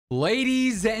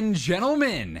Ladies and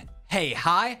gentlemen, hey,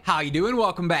 hi, how you doing?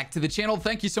 Welcome back to the channel.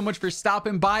 Thank you so much for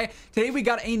stopping by. Today we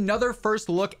got another first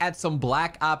look at some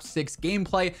Black Ops 6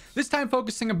 gameplay, this time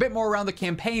focusing a bit more around the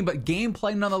campaign, but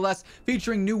gameplay nonetheless,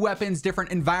 featuring new weapons,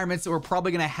 different environments that we're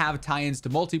probably going to have tie-ins to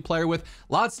multiplayer with.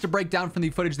 Lots to break down from the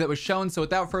footage that was shown, so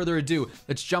without further ado,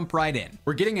 let's jump right in.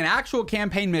 We're getting an actual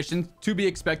campaign mission to be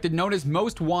expected, known as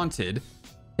Most Wanted.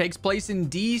 Takes place in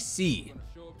DC.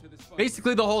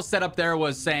 Basically, the whole setup there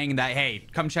was saying that, hey,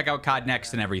 come check out COD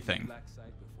Next and everything.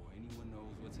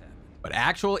 But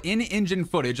actual in-engine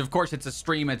footage, of course, it's a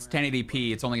stream, it's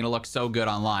 1080p, it's only going to look so good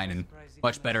online and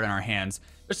much better in our hands.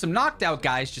 There's some knocked out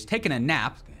guys just taking a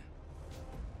nap.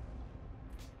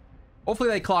 Hopefully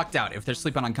they clocked out if they're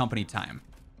sleeping on company time.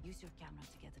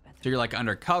 So you're like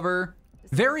undercover.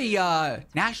 Very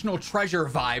National Treasure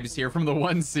vibes here from the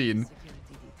one scene.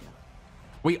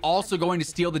 We also going to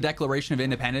steal the Declaration of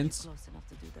Independence.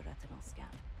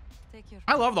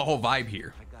 I love the whole vibe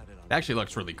here. It actually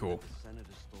looks really cool.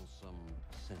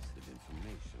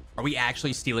 Are we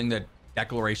actually stealing the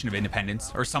Declaration of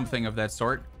Independence or something of that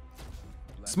sort?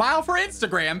 Smile for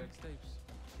Instagram.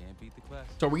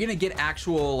 So are we gonna get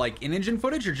actual like in-engine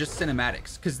footage or just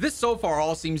cinematics? Because this so far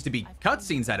all seems to be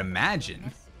cutscenes, I'd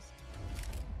imagine.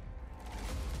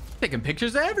 Taking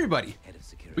pictures of everybody.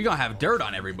 We gonna have dirt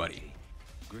on everybody.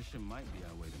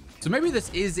 So maybe this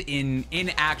is in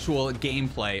actual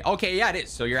gameplay. Okay, yeah, it is.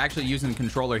 So you're actually using the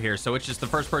controller here. So it's just the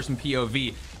first person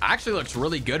POV. Actually looks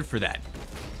really good for that.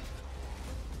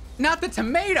 Not the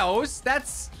tomatoes.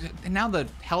 That's now the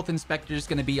health inspector is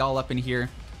going to be all up in here.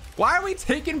 Why are we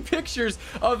taking pictures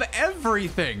of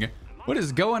everything? What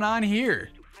is going on here?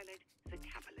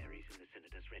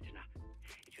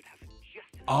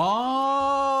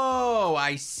 Oh,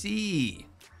 I see.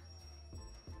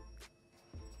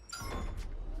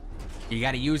 You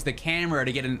got to use the camera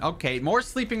to get in. Okay, more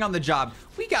sleeping on the job.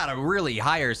 We got to really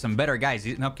hire some better guys.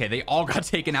 Okay, they all got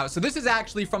taken out. So this is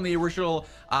actually from the original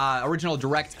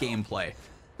direct gameplay.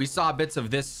 We saw bits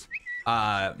of this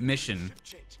mission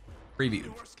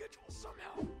previewed.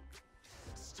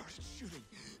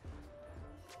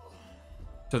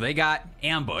 So they got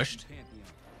ambushed.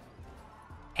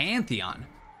 Pantheon.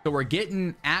 So we're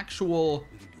getting actual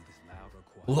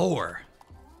lore.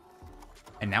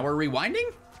 And now we're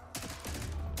rewinding?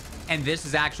 And this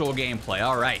is actual gameplay.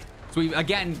 All right, so we've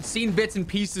again seen bits and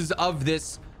pieces of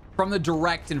this from the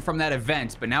direct and from that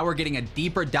event, but now we're getting a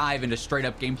deeper dive into straight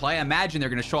up gameplay. I imagine they're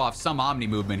going to show off some Omni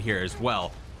movement here as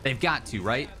well. They've got to,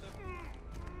 right?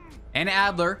 And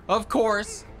Adler, of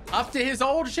course, up to his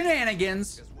old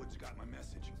shenanigans.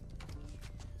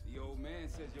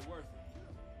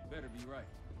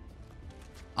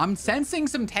 I'm sensing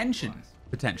some tension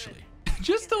potentially.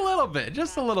 Just a little bit,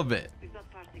 just a little bit.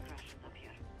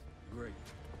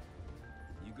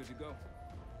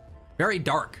 Very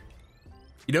dark.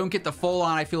 You don't get the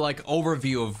full-on, I feel like,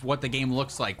 overview of what the game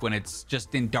looks like when it's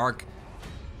just in dark,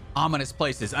 ominous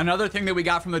places. Another thing that we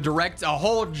got from the direct, a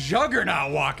whole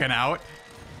juggernaut walking out.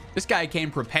 This guy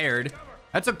came prepared.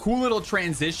 That's a cool little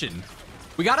transition.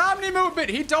 We got Omni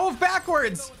movement. He dove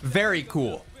backwards. Very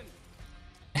cool.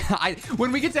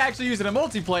 When we get to actually use it in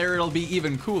multiplayer, it'll be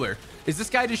even cooler. Is this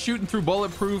guy just shooting through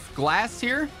bulletproof glass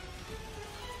here?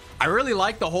 I really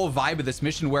like the whole vibe of this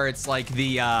mission where it's like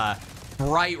the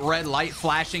bright red light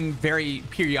flashing very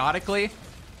periodically.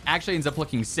 Actually ends up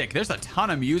looking sick. There's a ton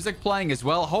of music playing as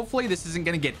well. Hopefully this isn't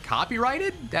going to get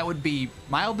copyrighted. That would be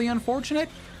mildly unfortunate.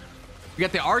 We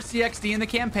got the RCXD in the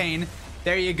campaign.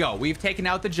 There you go. We've taken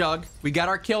out the jug. We got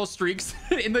our kill streaks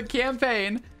in the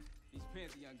campaign. These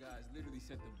Pantheon guys literally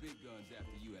set the big guns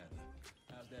after you, Adler.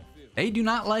 How's that feel? They do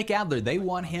not like Adler. They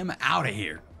want him out of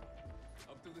here.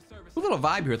 A little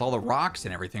vibe here with all the rocks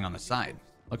and everything on the side.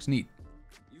 Looks neat.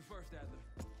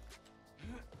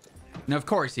 And of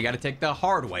course, you got to take the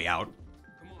hard way out.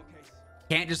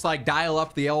 Can't just like dial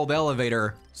up the old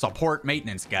elevator support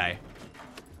maintenance guy.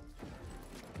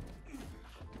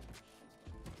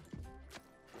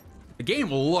 The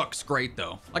game looks great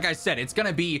though. Like I said, it's going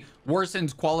to be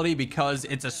worsened quality because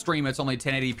it's a stream. It's only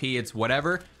 1080p. It's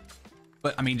whatever.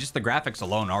 But I mean, just the graphics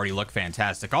alone already look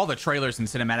fantastic. All the trailers and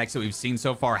cinematics that we've seen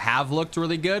so far have looked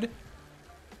really good.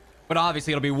 But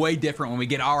obviously it'll be way different when we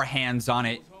get our hands on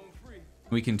it.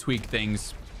 We can tweak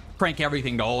things, crank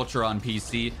everything to ultra on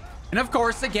PC. And of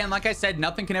course, again, like I said,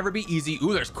 nothing can ever be easy.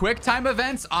 Ooh, there's quick time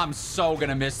events. I'm so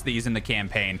gonna miss these in the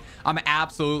campaign. I'm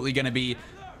absolutely gonna be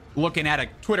looking at a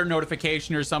Twitter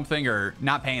notification or something or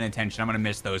not paying attention. I'm gonna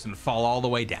miss those and fall all the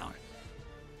way down.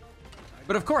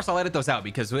 But of course, I'll edit those out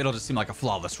because it'll just seem like a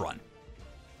flawless run.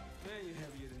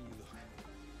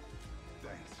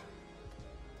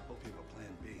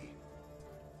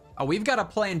 Oh, we've got a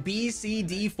plan B, C,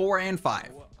 D, 4, and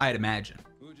 5, I'd imagine.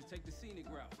 We'll just take the scenic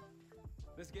route.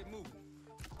 Let's get moving.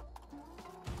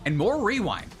 And more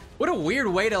rewind. What a weird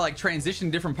way to like transition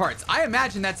different parts. I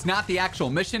imagine that's not the actual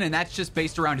mission, and that's just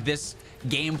based around this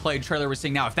gameplay trailer we're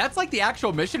seeing now. If that's like the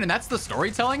actual mission and that's the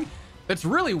storytelling, that's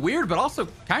really weird, but also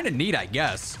kind of neat, I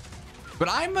guess. But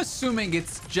I'm assuming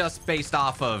it's just based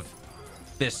off of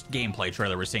this gameplay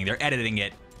trailer we're seeing. They're editing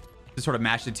it to sort of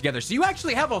mash it together. So you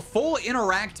actually have a full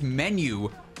interact menu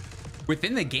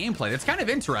within the gameplay. That's kind of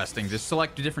interesting to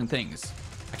select different things.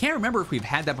 I can't remember if we've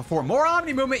had that before. More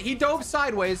Omni movement. He dove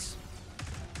sideways.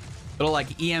 Little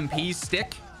like EMP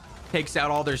stick. Takes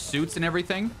out all their suits and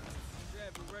everything.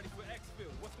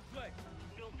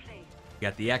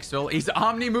 Got the exfil. He's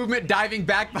Omni movement diving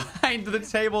back behind the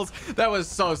tables. That was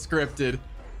so scripted.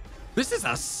 This is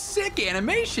a sick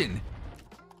animation.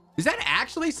 Is that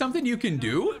actually something you can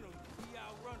do?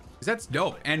 That's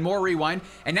dope. And more rewind.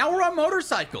 And now we're on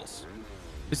motorcycles.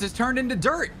 This has turned into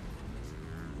dirt.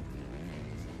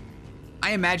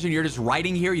 I imagine you're just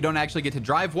riding here. You don't actually get to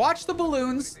drive. Watch the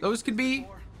balloons. Those could be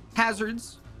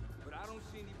hazards.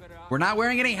 We're not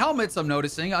wearing any helmets, I'm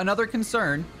noticing. Another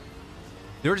concern.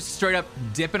 They're just straight up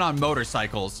dipping on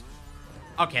motorcycles.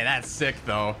 Okay, that's sick,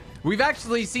 though. We've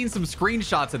actually seen some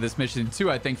screenshots of this mission, too,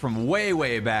 I think, from way,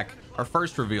 way back. Our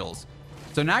first reveals.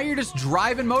 So now you're just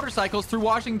driving motorcycles through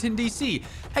Washington, D.C.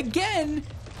 Again,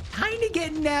 kind of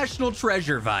getting National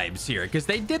Treasure vibes here, because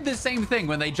they did the same thing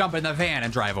when they jump in the van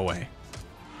and drive away.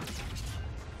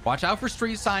 Watch out for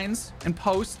street signs and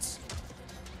posts.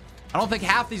 I don't think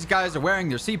half these guys are wearing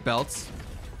their seatbelts.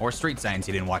 Or street signs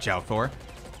you didn't watch out for.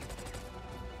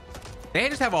 They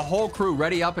just have a whole crew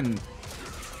ready up and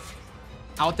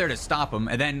out there to stop them.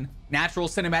 And then natural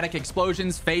cinematic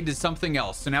explosions fade to something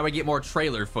else. So now we get more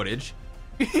trailer footage.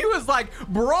 He was like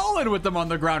brawling with them on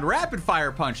the ground, rapid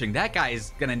fire punching. That guy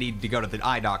is gonna need to go to the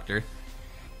eye doctor.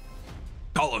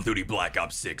 Call of Duty Black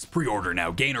Ops 6, pre-order now,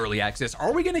 gain early access.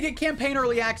 Are we gonna get campaign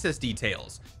early access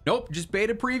details? Nope, just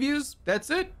beta previews.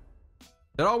 That's it. Is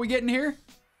that all we get in here?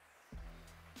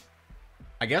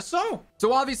 I guess so.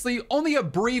 So obviously only a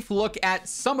brief look at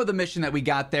some of the mission that we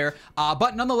got there,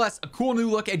 but nonetheless a cool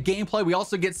new look at gameplay. We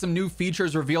also get some new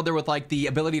features revealed there with like the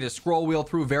ability to scroll wheel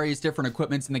through various different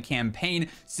equipments in the campaign,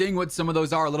 seeing what some of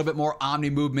those are, a little bit more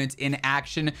Omni movement in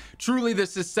action. Truly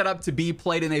this is set up to be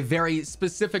played in a very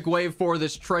specific way for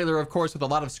this trailer, of course, with a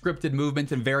lot of scripted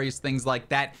movement and various things like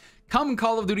that. Come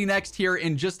Call of Duty next here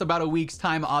in just about a week's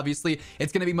time. Obviously,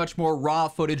 it's going to be much more raw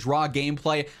footage, raw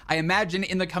gameplay. I imagine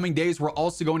in the coming days, we're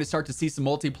also going to start to see some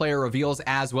multiplayer reveals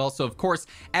as well. So of course,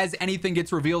 as anything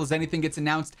gets revealed, as anything gets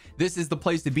announced, this is the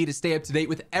place to be to stay up to date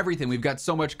with everything. We've got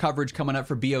so much coverage coming up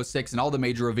for BO6 and all the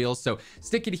major reveals. So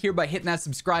stick it here by hitting that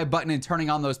subscribe button and turning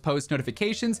on those post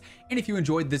notifications. And if you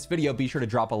enjoyed this video, be sure to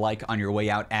drop a like on your way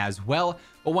out as well.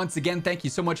 But once again, thank you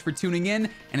so much for tuning in.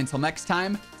 And until next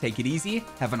time, take it easy.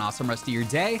 Have an awesome rest of your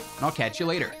day, and I'll catch you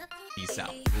later. Peace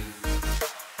out.